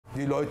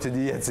die Leute,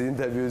 die jetzt das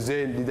Interview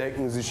sehen, die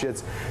denken sich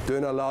jetzt,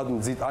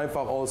 Dönerladen sieht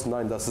einfach aus.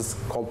 Nein, das ist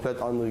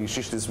komplett andere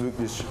Geschichte, ist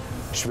wirklich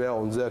schwer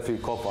und sehr viel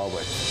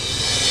Kopfarbeit.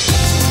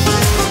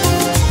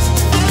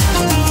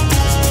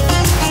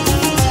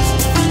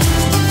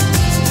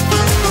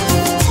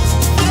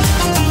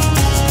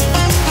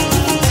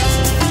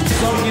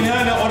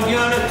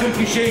 Originale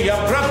türkische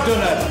Yaprak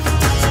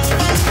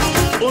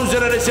Doner.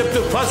 Unsere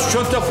Rezepte fast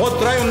schon vor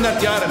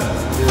 300 Jahren.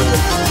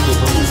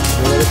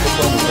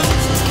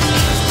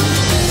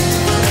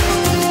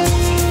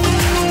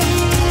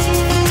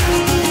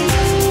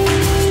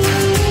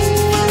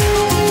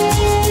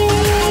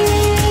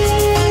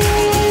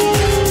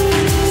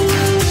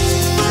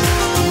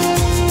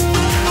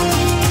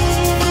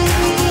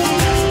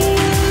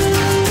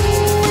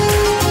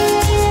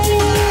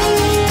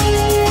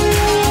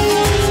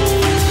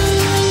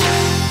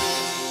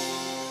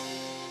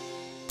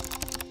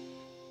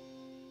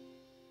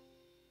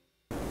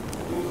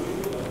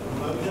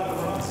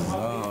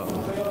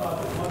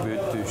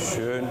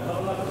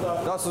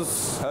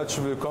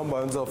 Herzlich willkommen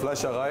bei unserer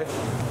Fleischerei.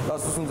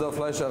 Das ist unsere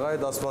Fleischerei,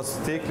 das was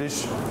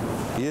täglich,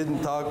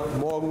 jeden Tag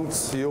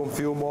morgens, hier um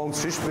 4 Uhr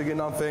morgens Schichtbeginn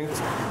anfängt.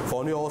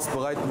 Von hier aus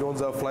bereiten wir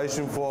unser Fleisch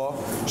vor,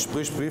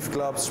 sprich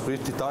Beefclubs, sprich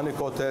Titanic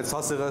Hotels,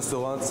 Hasir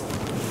Restaurants.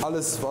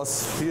 Alles,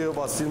 was hier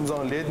in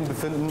unseren Läden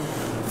befinden,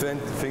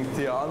 fängt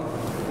hier an.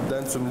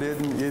 Denn zum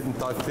Läden jeden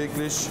Tag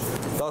täglich.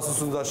 Das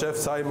ist unser Chef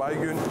Saim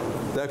Aygün.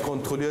 Der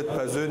kontrolliert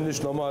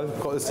persönlich nochmal,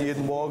 ist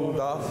jeden Morgen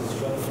da.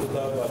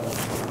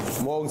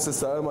 Morgens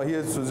ist er immer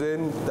hier zu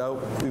sehen, der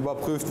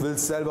überprüft, will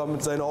es selber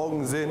mit seinen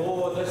Augen sehen,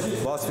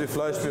 was für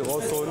Fleisch wir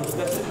rausholen.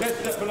 Das ist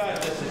beste Fleisch,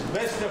 das ist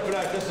beste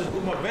Fleisch, das ist,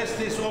 guck mal,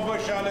 beste ist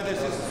Oberschale, das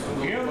ist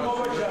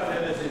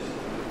Oberschale, das ist.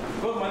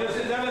 Guck mal, das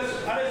ist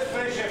alles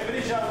frische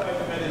Arbeit,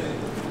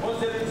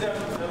 unsere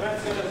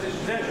Metzger, das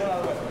ist sehr schön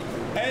Arbeit.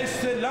 Er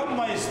ist der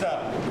Lammmeister,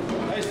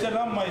 er ist der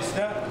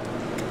Lammmeister,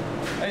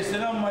 er ist der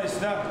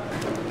Lammmeister,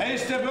 er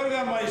ist der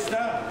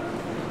Bürgermeister,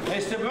 er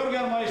ist der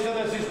Bürgermeister,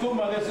 das ist, guck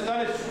mal, das ist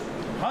alles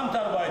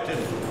Handarbeiten.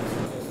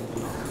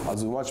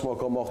 Also manchmal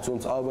kommen auch zu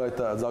uns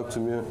Arbeiter, er sagt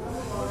zu mir,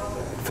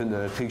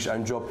 kriege ich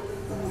einen Job.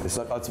 Ich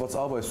sage, als was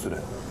arbeitest du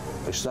denn?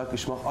 Ich sage,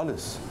 ich mache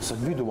alles. Ich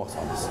sage, wie, du machst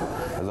alles?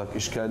 Er sagt,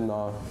 ich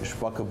Kellner, ich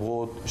backe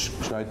Brot, ich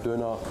schneide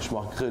Döner, ich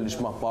mache Grill, ich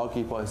mache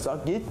Barkeeper. Ich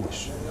sage, geht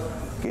nicht.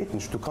 Geht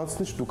nicht. Du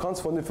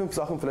kannst von den 5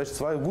 Sachen vielleicht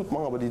 2 gut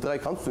machen, aber die 3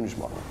 kannst du nicht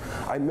machen.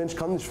 Ein Mensch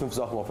kann nicht 5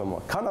 Sachen auf einmal.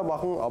 Kann er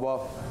machen,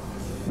 aber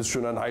das ist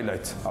schon ein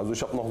Highlight. Also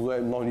ich habe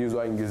noch nie so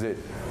einen gesehen.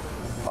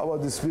 Aber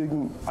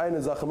deswegen,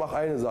 mach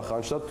eine Sache.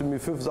 Anstatt du mir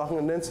 5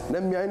 Sachen nennst,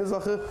 nenn mir eine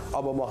Sache,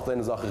 aber mach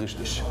deine Sache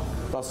richtig.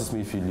 Das ist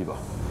mir viel lieber.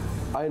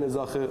 Eine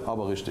Sache,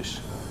 aber richtig.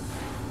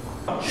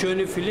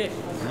 Schöne Filet.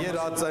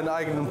 Jeder hat seinen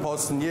eigenen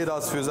Posten, jeder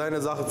ist für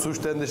seine Sache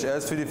zuständig. Er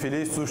ist für die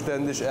Filets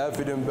zuständig, er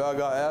für den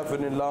Burger, er für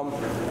den Lamm,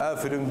 er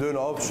für den Döner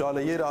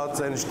Hauptschale. Jeder hat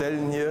seine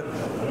Stellen hier.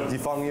 Die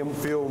fangen hier um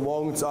 4 Uhr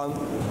morgens an,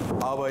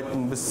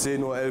 arbeiten bis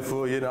 10 Uhr, 11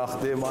 Uhr, je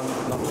nachdem an,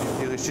 nachdem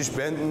die richtig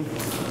beenden.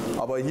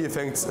 Aber hier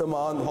fängt es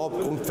immer an,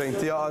 Hauptgrund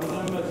fängt hier an.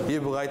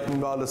 Hier bereiten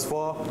wir alles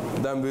vor.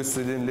 Dann wirst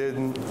du den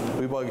Läden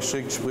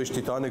rübergeschickt, sprich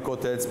Titanic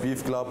Hotels,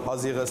 Beef Club,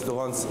 Hasir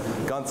Restaurants,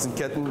 ganzen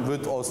Ketten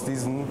wird aus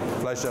diesen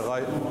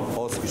Fleischereien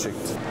ausgeschickt.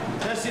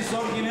 Das ist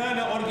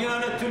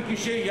originale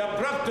türkische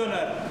Yaprak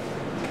Doner.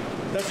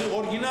 Das ist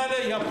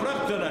originale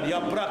Yaprak Doner,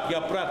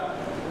 Yaprak.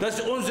 Das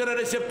ist unsere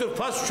Rezepte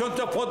fast schon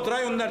vor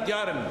 300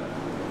 Jahren.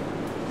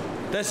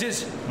 Das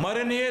ist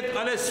mariniert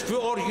alles für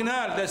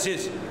Original. Das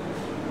ist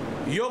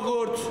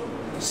Joghurt,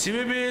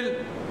 Zwiebel,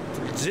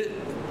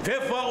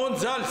 Pfeffer und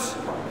Salz.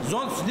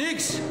 Sonst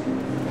nichts.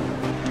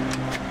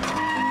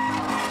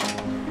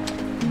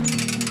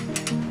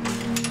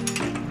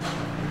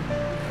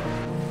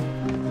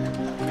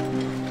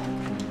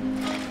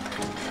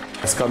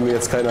 Es kann mir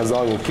jetzt keiner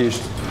sagen, okay, ich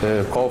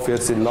kaufe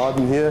jetzt den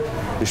Laden hier,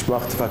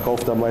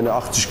 verkaufe da meine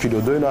 80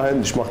 Kilo Döner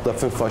hin, ich mache da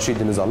 5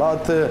 verschiedene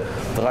Salate,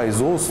 3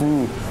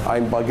 Soßen,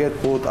 ein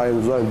Baguettebrot,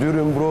 so ein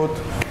Dürrenbrot.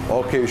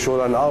 Okay, ich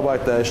hole einen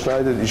Arbeiter, er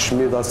schneidet, ich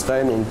schmier das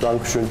rein und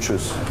Dankeschön,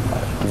 tschüss.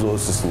 So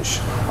ist es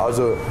nicht.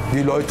 Also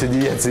die Leute,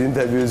 die jetzt das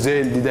Interview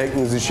sehen, die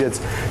denken sich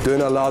jetzt,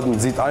 Dönerladen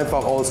sieht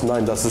einfach aus.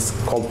 Nein, das ist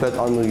komplett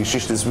andere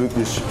Geschichte, ist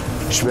wirklich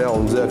schwer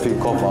und sehr viel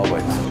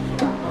Kopfarbeit.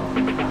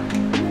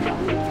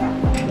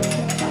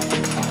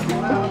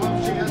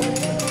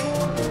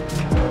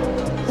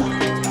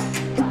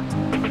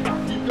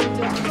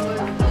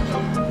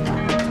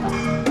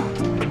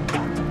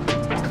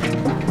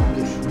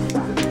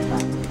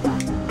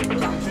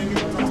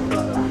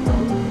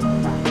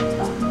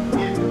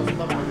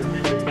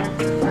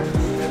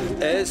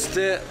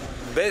 Der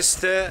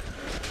beste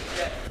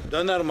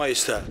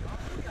Dönermeister.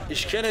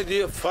 Ich kenne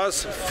die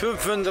fast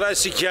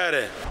 35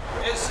 Jahre.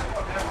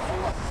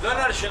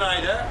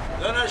 Dönerschneider.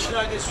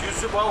 Dönerschneider ist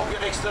Yusuf auch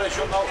extra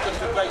schon auf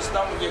der Türkei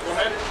İstanbul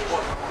gekommen.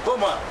 Guck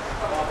mal.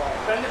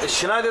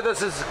 Schneider,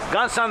 das ist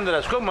ganz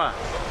anderes. Guck mal.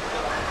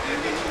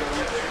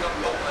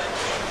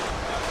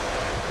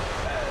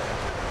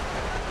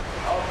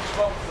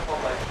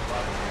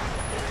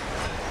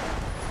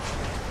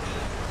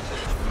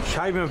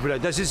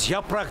 Scheibenfleisch, das ist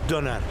Yaprak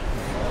Doner.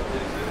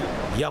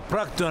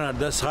 Yaprak Doner,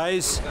 das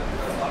heißt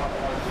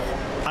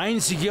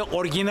einzige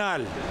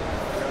Original.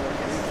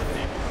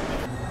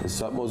 Ich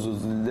sag mal so, in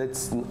den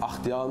letzten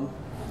 8 Jahren,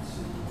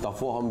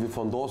 davor haben wir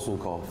von draußen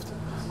gekauft.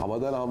 Aber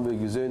dann haben wir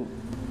gesehen,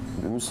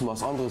 wir müssen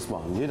was anderes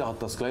machen. Jeder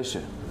hat das Gleiche.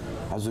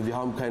 Also wir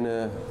haben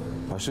keine,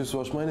 verstehst du,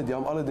 was ich meine? Die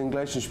haben alle den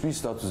gleichen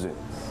Spieß da zu sehen.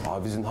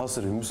 Aber wir sind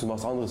Hasir, wir müssen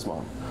was anderes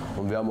machen.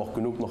 Und wir haben auch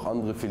genug noch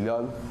andere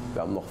Filialen.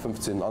 Wir haben noch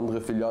 15 andere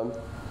Filialen.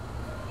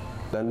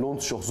 Dann lohnt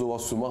es sich auch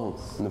sowas zu machen.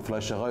 Eine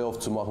Fleischerei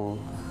aufzumachen,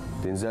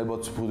 den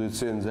selber zu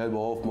produzieren, selber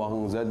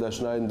aufmachen, selber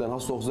schneiden. Dann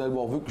hast du auch selber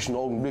auch wirklich einen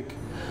Augenblick.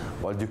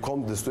 Weil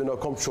das Döner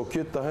kommt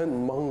schockiert dahin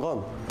und machen ran.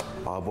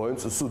 Aber bei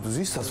uns ist es so, du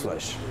siehst das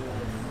Fleisch.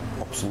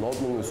 Ob es in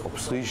Ordnung ist, ob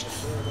es riecht.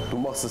 Du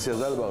machst es ja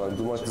selber rein.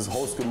 Du machst das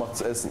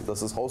hausgemachtes Essen.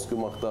 Das ist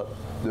hausgemachter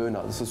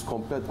Döner. Das ist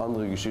komplett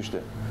andere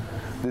Geschichte.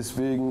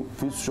 Deswegen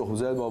fühlst du dich auch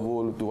selber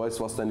wohl. Du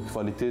weißt, was deine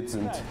Qualität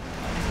sind.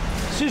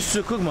 Siehst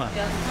du, guck mal.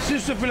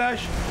 Siehst du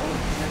vielleicht?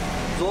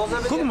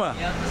 Guck mal.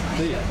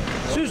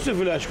 Siehst du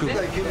vielleicht, guck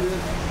mal.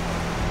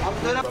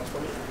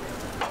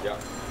 Ja.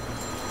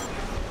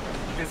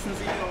 Wissen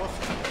Sie noch?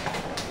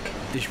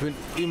 Ich bin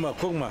immer,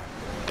 guck mal.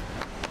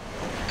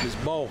 Das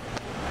Bauch.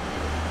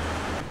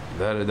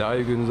 Der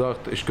Aygün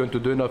sagt, ich könnte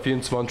Döner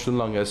 24 Stunden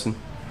lang essen.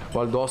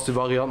 Weil du hast die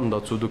Varianten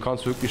dazu. Du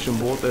kannst wirklich im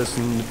Brot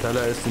essen, mit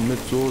Teller essen, mit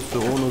Soße,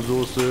 ohne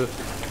Soße,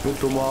 mit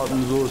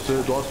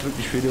Tomatensoße. Du hast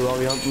wirklich viele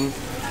Varianten.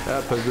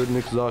 Er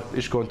persönlich sagt,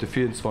 ich konnte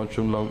 24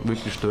 Stunden lang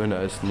wirklich Döner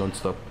essen,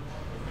 nonstop.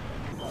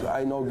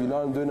 Einen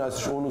originalen Döner esse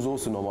ich ohne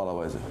Soße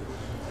normalerweise.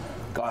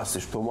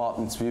 Garstig,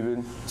 Tomaten,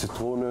 Zwiebeln,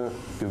 Zitrone,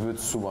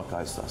 Gewürz, Sumak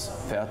heißt das.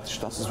 Fertig,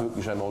 das ist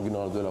wirklich ein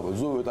originaler Döner. Aber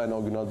so wird ein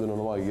originaler Döner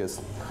normal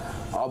gegessen.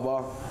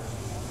 Aber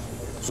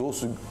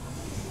Soße,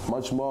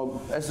 manchmal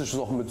esse ich es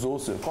auch mit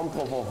Soße. Kommt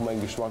drauf auf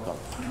meinen Geschmack an.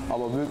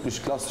 Aber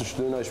wirklich klassisch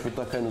Döner, ich würde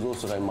da keine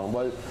Soße reinmachen.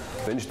 Weil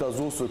wenn ich da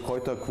Soße,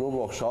 Kräuter,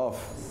 Knoblauch, scharf,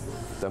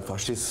 dann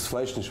verstehst du das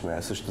Fleisch nicht mehr.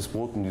 Esse ich das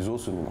Brot und die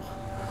Soße nur noch.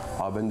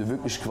 Aber wenn du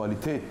wirklich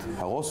Qualität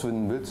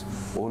herausfinden willst,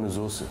 ohne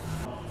Soße.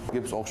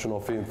 Gibt es auch schon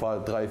auf jeden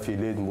Fall 3, 4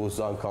 Läden, wo ich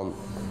sagen kann,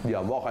 die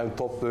haben auch einen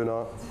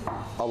Top-Döner,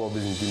 aber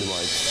wir sind die Nummer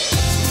 1.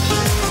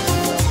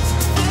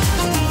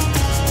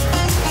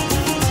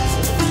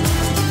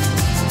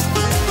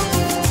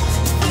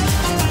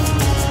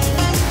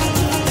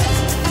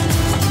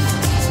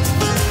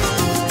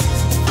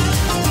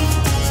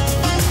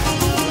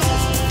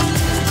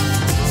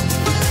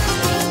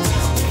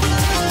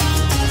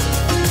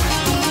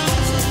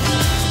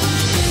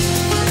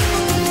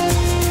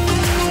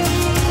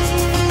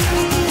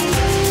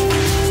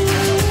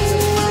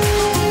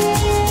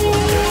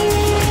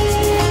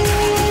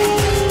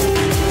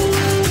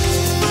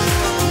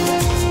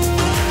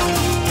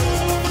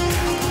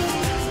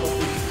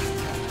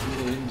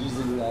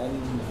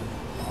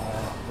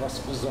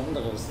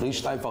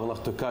 Riecht einfach nach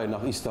Türkei,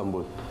 nach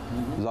Istanbul.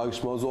 Sage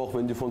ich mal so, auch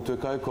wenn die von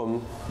Türkei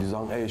kommen, die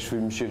sagen, ey, ich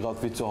fühle mich hier gerade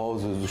wie zu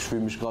Hause, ich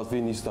fühle mich gerade wie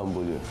in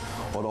Istanbul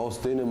hier. Oder aus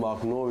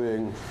Dänemark,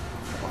 Norwegen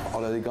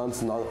oder die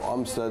ganzen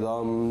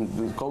Amsterdam,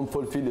 es kommen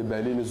voll viele.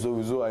 Berlin ist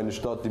sowieso eine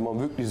Stadt, die man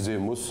wirklich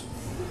sehen muss.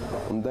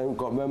 Und dann,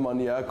 wenn man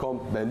hierher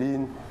kommt,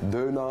 Berlin,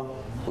 Döner,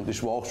 und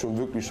ich war auch schon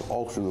wirklich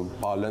in ein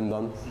paar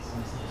Ländern,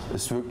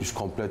 ist wirklich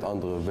komplett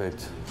andere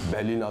Welt.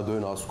 Berliner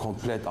Döner ist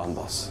komplett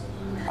anders.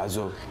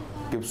 Also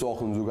gibt es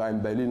auch sogar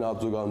in Berlin,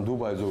 hat sogar in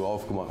Dubai sogar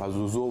aufgemacht.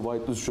 Also so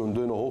weit ist schon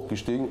Döner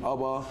hochgestiegen,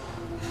 aber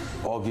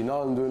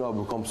originalen Döner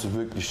bekommst du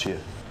wirklich hier.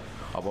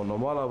 Aber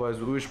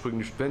normalerweise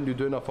ursprünglich, wenn die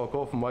Döner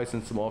verkaufen,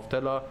 meistens immer auf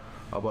Teller.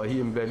 Aber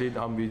hier in Berlin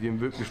haben wir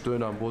den wirklich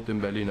Döner am Brot in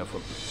Berlin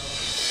erfunden.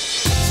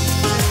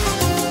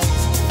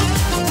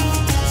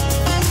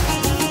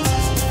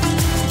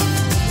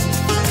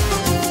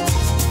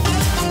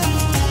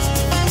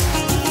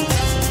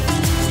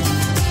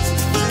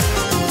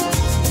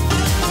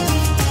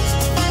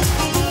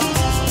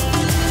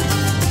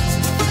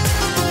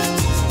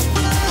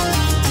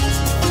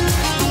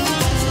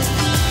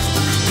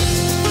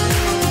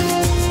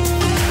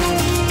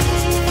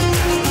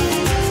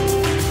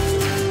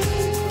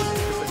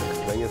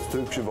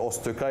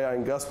 Aus Türkei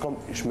ein Gast kommt,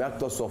 ich merke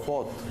das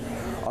sofort.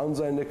 An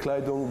seiner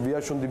Kleidung, wie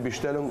er schon die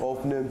Bestellung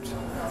aufnimmt.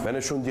 Wenn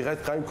er schon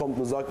direkt reinkommt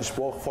und sagt, ich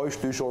brauche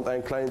Feuchttücher und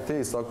einen kleinen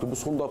Tee, ich sage, du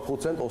bist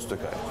 100% aus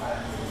Türkei.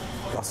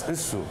 Das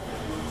ist so.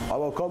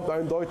 Aber kommt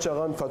ein Deutscher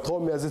ran, vertrau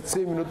mir, er sitzt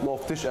 10 Minuten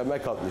auf Tisch, er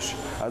meckert nicht.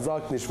 Er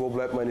sagt nicht, wo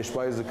bleibt meine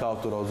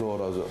Speisekarte oder so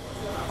oder so.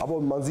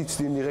 Aber man sieht es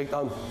ihm direkt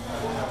an.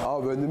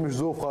 Aber wenn du mich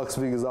so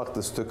fragst, wie gesagt,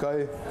 das ist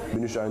Türkei,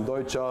 bin ich ein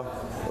Deutscher,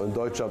 in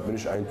Deutschland bin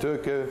ich ein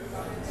Türke.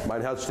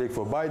 Mein Herz schlägt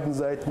vor beiden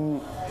Seiten,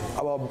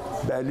 aber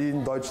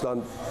Berlin,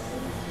 Deutschland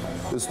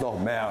ist noch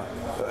mehr.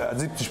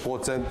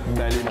 70%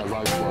 Berliner,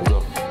 sag ich mal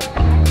so.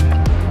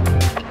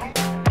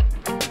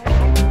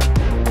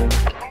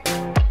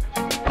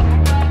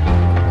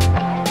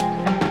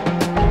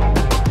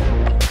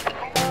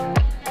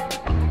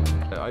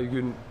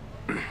 Aygün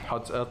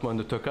hat erstmal in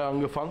der Türkei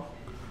angefangen,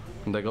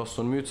 in der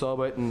Gastronomie zu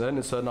arbeiten. Dann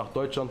ist er nach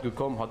Deutschland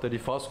gekommen, hat er die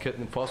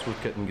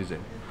Fastfood-Ketten gesehen.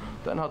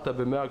 Dann hat er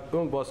bemerkt,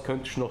 irgendwas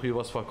könnte ich noch hier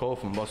was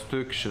verkaufen, was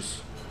Türkisches.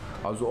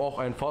 Also auch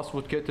eine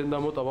Fastfood-Kette in der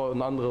Mut, aber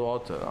in andere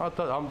Orte.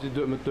 Haben sie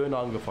mit Döner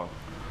angefangen.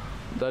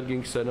 Dann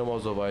ging es dann immer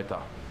so weiter.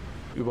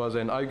 Über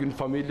seine eigene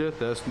Familie,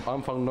 der ist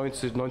Anfang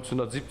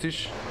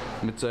 1970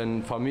 mit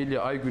seiner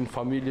Familie, eigenen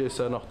Familie, ist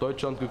er nach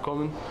Deutschland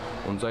gekommen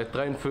und seit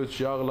 43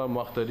 Jahren lang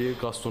macht er die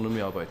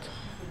Gastronomiearbeit.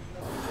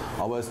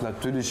 Aber es ist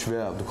natürlich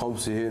schwer, du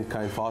kommst hier hin,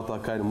 kein Vater,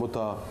 keine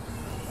Mutter,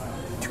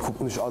 die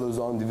gucken nicht alle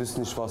so an, die wissen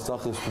nicht, was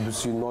Sache ist, du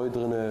bist hier neu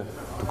drin,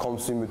 du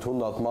kommst hier mit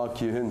 100 Mark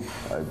hier hin,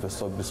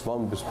 bis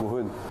wann, bis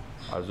wohin?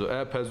 Also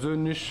er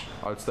persönlich,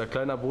 als der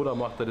kleine Bruder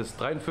macht er das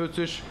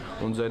 43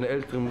 und seine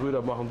älteren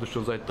Brüder machen das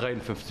schon seit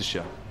 53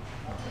 Jahren.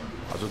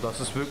 Also das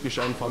ist wirklich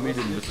ein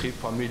Familienbetrieb,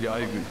 Familie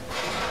Aygün.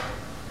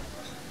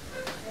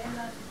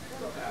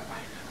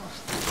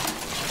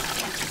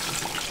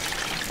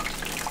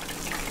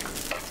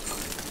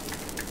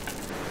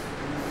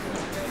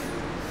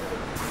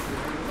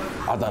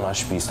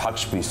 Adana-Spieß,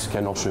 Hackspieß,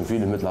 kennen auch schon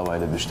viele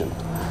mittlerweile bestimmt.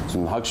 So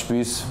ein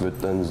Hackspieß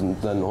sind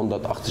dann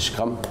 180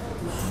 Gramm,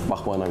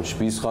 macht man an einen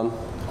Spieß ran.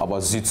 Aber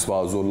es sieht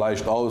zwar so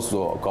leicht aus,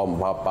 so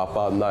komm,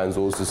 nein,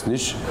 so ist es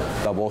nicht.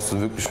 Da brauchst du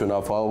wirklich schon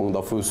Erfahrung,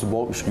 dafür ist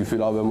überhaupt nicht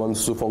Gefühl. Aber wenn man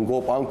es so von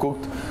grob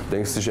anguckt,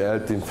 denkst du, er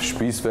hält den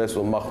Spieß fest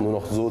und macht nur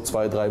noch so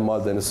 2-3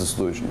 Mal, dann ist es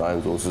durch.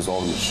 Nein, so ist es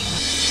auch nicht.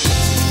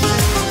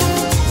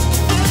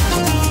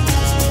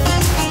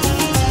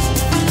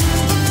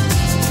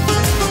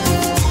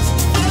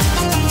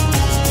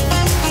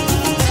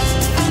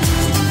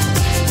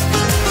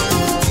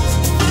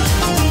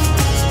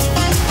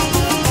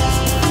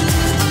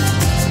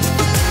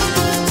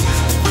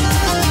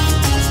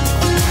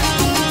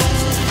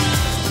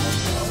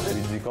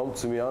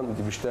 Zu mir an und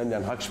die bestellen dir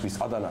einen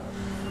Hackspieß Adana.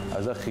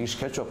 Also kriege ich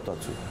Ketchup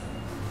dazu.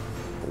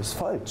 Das ist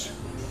falsch.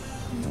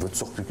 Du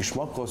würdest doch den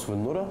Geschmack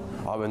rausfinden, oder?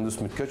 Aber wenn du es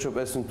mit Ketchup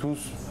essen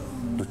tust,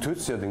 du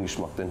tötest ja den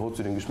Geschmack, dann holst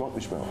du den Geschmack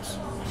nicht mehr raus.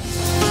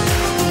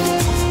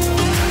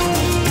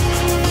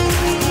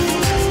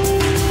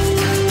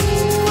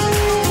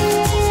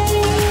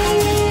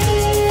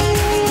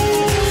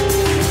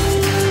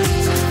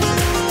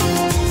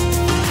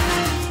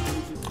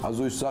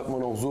 Also ich sag mal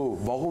noch so,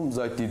 warum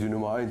seid ihr die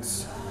Nummer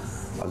 1?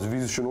 Also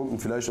wie Sie schon unten,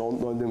 vielleicht auch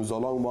unten in dem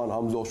Salon waren,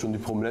 haben Sie auch schon die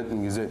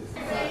Prominenten gesehen.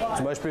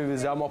 Zum Beispiel,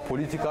 wir haben auch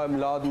Politiker im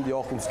Laden, die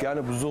auch uns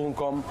gerne besuchen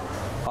kommen.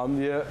 Haben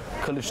wir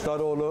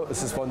Kılıçdaroğlu,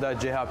 es ist von der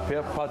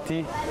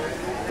CHP-Partie.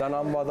 Dann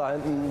haben wir da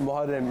hinten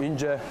Muharrem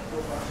İnce,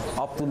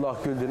 Abdullah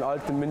Gül, den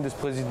alten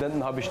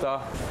Mindestpräsidenten habe ich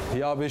da.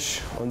 Hier habe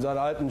ich unseren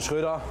alten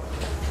Schröder.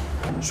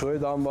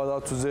 Schröder haben wir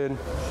da zu sehen.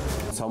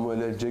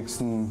 Samuel L.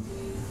 Jackson,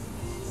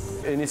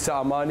 Enisa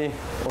Amani,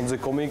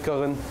 unsere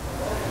Komikerin,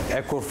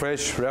 Echo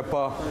Fresh,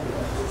 Rapper.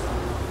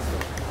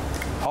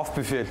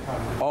 Haftbefehl,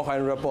 auch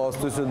ein Rapper aus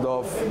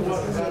Düsseldorf.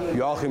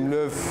 Joachim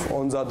Löw,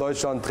 unser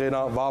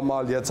Deutschland-Trainer, war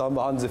mal, jetzt haben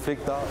wir Hansi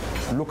Flick da.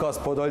 Lukas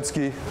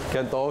Podolski,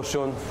 kennt ihr auch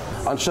schon.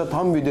 Anstatt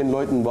haben wir den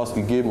Leuten was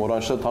gegeben oder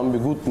anstatt haben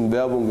wir gute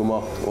Werbung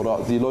gemacht oder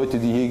die Leute,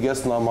 die hier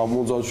gegessen haben, haben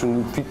uns auch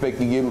schon Feedback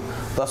gegeben,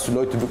 dass die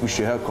Leute wirklich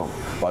hierher kommen.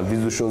 Weil,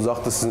 wie du schon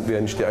sagtest, sind wir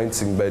ja nicht die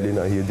einzigen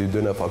Berliner hier, die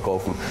Döner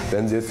verkaufen.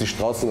 Wenn sie jetzt die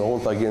Straßen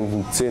runtergehen,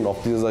 sind 10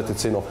 auf dieser Seite,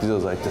 10 auf dieser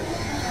Seite.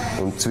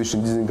 Und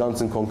zwischen diesen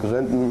ganzen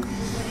Konkurrenten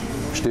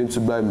stehen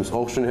zu bleiben ist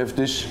auch schon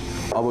heftig,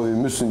 aber wir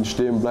müssen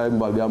stehen bleiben,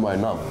 weil wir haben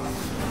einen Namen.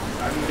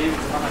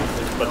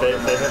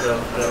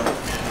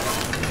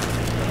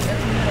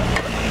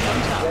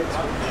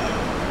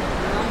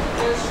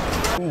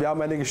 Wir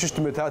haben eine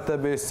Geschichte mit Hertha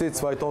BSC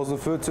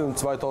 2014 und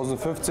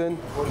 2015.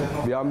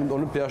 Wir haben im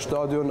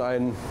Olympiastadion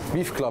ein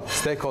Beef Club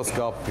Steakhouse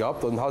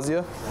gehabt und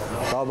Hasir.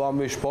 Da waren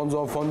wir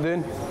Sponsor von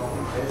denen.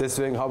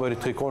 Deswegen haben wir die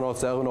Trikot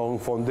aus Erinnerung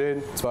von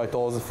denen.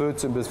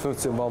 2014 bis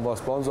 2015 waren wir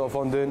Sponsor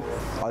von denen.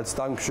 Als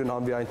Dankeschön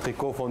haben wir ein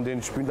Trikot von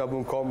den Spielern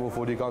bekommen,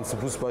 wo die ganzen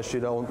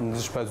Fußballspieler unten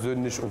sich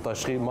persönlich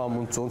unterschrieben haben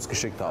und zu uns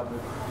geschickt haben.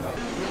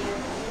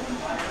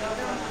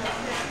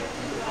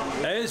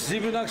 Er ist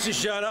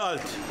 87 Jahre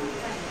alt.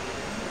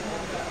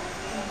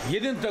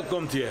 Jeden Tag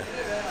kommt hier.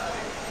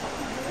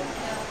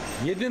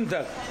 Jeden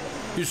Tag.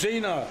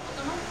 Hüseyin Ağa.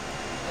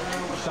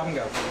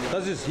 Stammgast.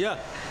 Das ist, ja,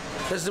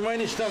 das ist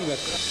meine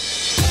Stammgast.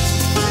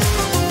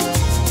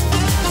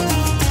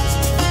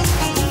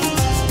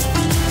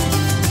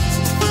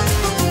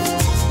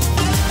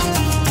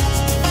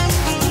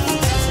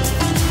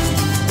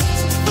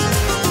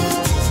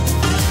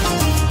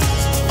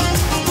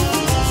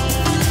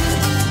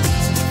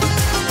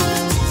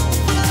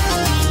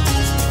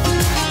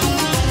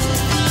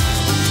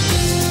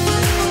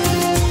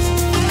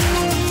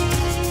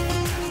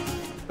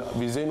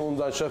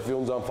 Chef wie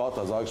unseren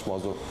Vater, sage ich mal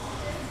so.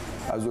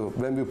 Also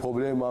wenn wir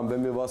Probleme haben,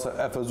 wenn wir was,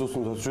 er versucht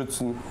uns zu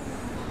unterstützen.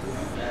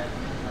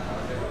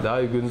 Der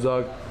Aygün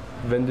sagt,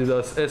 wenn dir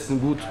das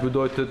Essen gut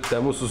bedeutet,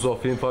 dann musst du es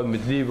auf jeden Fall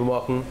mit Liebe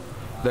machen,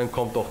 dann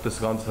kommt auch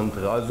das Ganze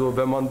hinterher. Also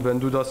wenn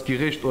du das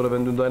Gericht oder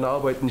wenn du deine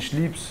Arbeit nicht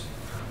liebst,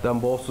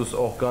 dann brauchst du es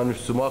auch gar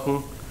nicht zu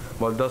machen,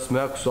 weil das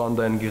merkst du an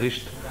deinem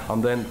Gericht,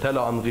 an deinen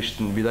Teller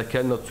anrichten, wie der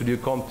Kellner zu dir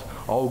kommt,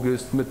 Auge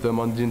ist mit, wenn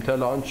man den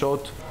Teller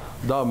anschaut.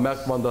 Da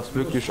merkt man das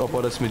wirklich, ob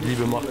er das mit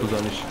Liebe macht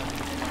oder nicht.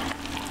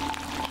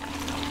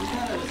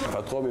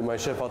 Vertrau mir, mein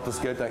Chef hat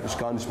das Geld eigentlich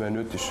gar nicht mehr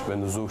nötig,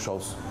 wenn du so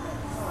schaust.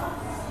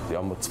 Die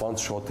haben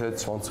 20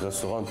 Hotels, 20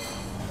 Restaurants.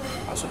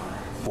 Also,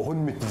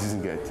 Wohin mit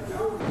diesem Geld?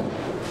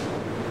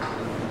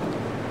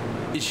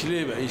 Ich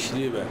liebe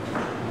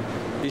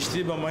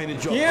meinen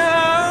Job.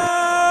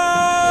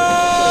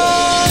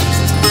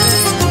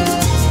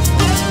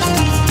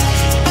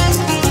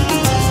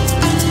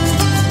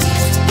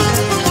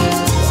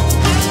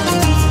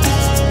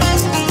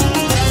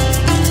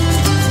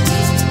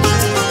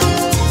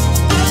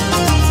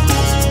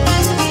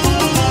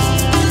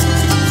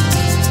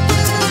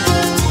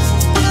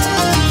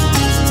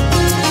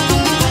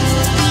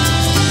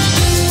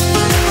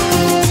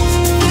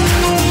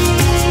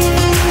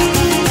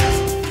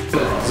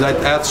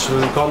 Seid herzlich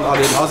willkommen an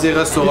den Hasir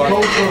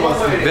Restaurant.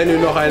 Wenn ihr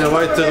noch eine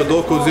weitere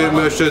Doku sehen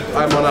möchtet,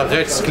 einmal nach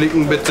rechts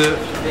klicken bitte,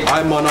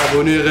 einmal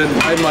abonnieren,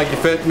 einmal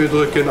gefällt mir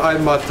drücken,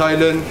 einmal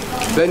teilen.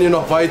 Wenn ihr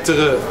noch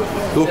weitere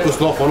Dokus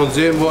noch von uns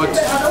sehen wollt,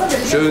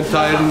 schön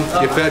teilen,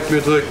 gefällt mir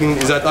drücken.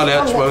 Ihr seid alle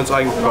herzlich bei uns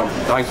eingekommen.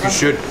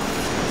 Dankeschön.